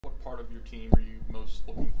part of your team are you most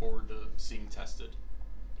looking forward to seeing tested?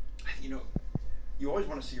 You know, you always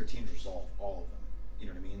want to see your teams resolve all of them. You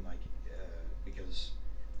know what I mean? Like, because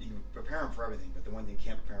you can prepare them for everything, but the one thing you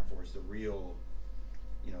can't prepare them for is the real,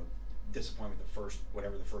 you know, disappointment.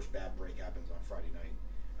 Whatever the first bad break happens on Friday night,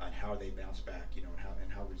 and how they bounce back. You know, and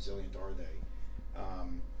how resilient are they?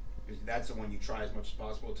 Because that's the one you try as much as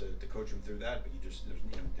possible to coach them through that, but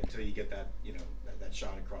until you get that that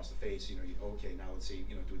shot across the face, okay, now let's see,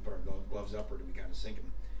 do we put our gloves up or do we kind of sink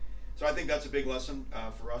them? So I think that's a big lesson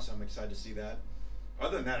for us. I'm excited to see that.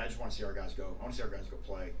 Other than that, I just want to see our guys go. I want to see our guys go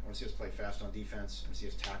play. I want to see us play fast on defense. I want to see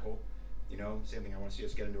us tackle. Same thing. I want to see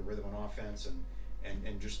us get into a rhythm on offense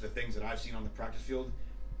and just the things that I've seen on the practice field.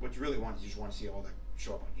 What you really want is you just want to see all that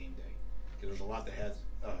show up on game day, because there's a lot that has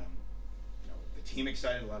the team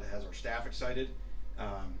excited, a lot that has our staff excited,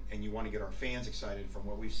 and you want to get our fans excited from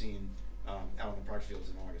what we've seen out on the practice fields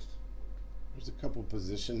in August. There's a couple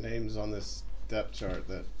position names on this depth chart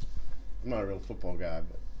that I'm not a real football guy,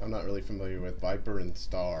 but I'm not really familiar with. Viper and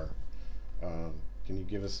Star. Can you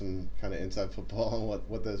give us some kind of inside football on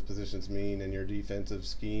what those positions mean in your defensive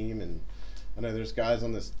scheme? And I know there's guys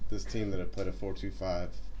on this team that have played a 4-2-5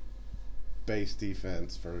 base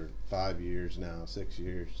defense for 5 years now, 6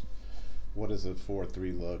 years. What does a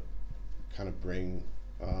 4-3 look kind of bring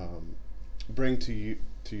to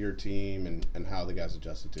your team, and how the guys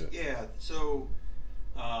adjusted to it? Yeah, so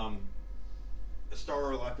a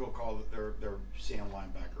Star, a lot of people call it their Sam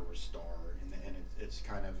linebacker was Star, and it's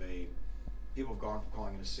kind of people have gone from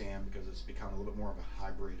calling it a Sam because it's become a little bit more of a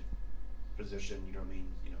hybrid position. You know what I mean?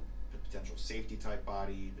 Potential safety type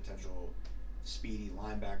body, potential speedy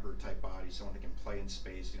linebacker type body, someone that can play in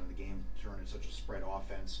space. The game turned into such a spread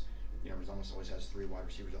offense. It almost always has 3 wide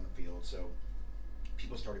receivers on the field, so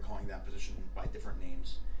people started calling that position by different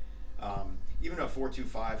names. Even though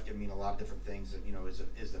 4-2-5 can mean a lot of different things. That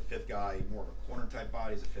is the fifth guy more of a corner type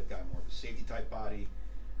body? Is the fifth guy more of a safety type body?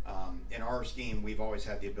 In our scheme, we've always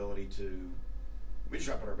had the ability we just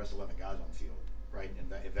try to put our best 11 guys on the field, right?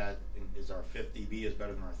 And if that is our fifth DB is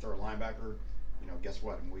better than our third linebacker, guess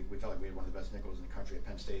what? And we felt like we had one of the best nickels in the country at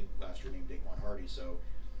Penn State last year, named Daquan Hardy. So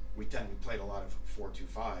we played a lot of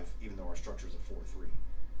 4-2-5, even though our structure is a 4-3.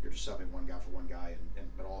 You're just subbing one guy for one guy,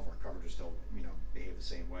 but all of our coverages still behave the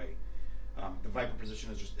same way. The Viper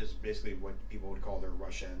position is basically what people would call their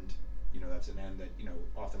rush end. That's an end that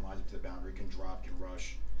often lines up to the boundary, can drop, can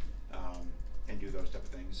rush, and do those type of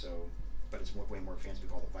things. So, but it's way more fancy to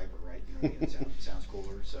call the Viper, right? It sounds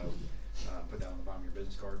cooler. So put that on the bottom of your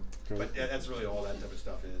business card. Cool. But that's really all that type of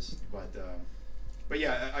stuff is. But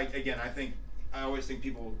yeah, I always think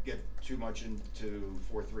people get too much into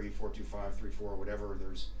 4-3, 4-2-5, 3-4, whatever.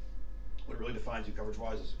 What really defines you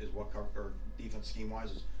coverage-wise is what or defense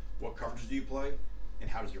scheme-wise is what coverages do you play, and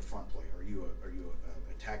how does your front play? Are you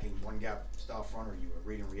a attacking one gap style front, or are you a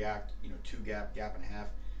read and react, 2 gap and a half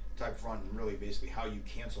type front? And really, basically, how you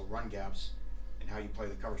cancel run gaps and how you play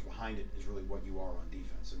the coverage behind it is really what you are on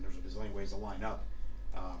defense. And there's a bazillion ways to line up,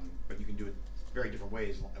 but you can do it very different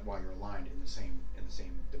ways while you're aligned in the same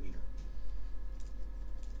demeanor.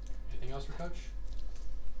 Anything else for Coach?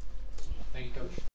 Thank you, Coach.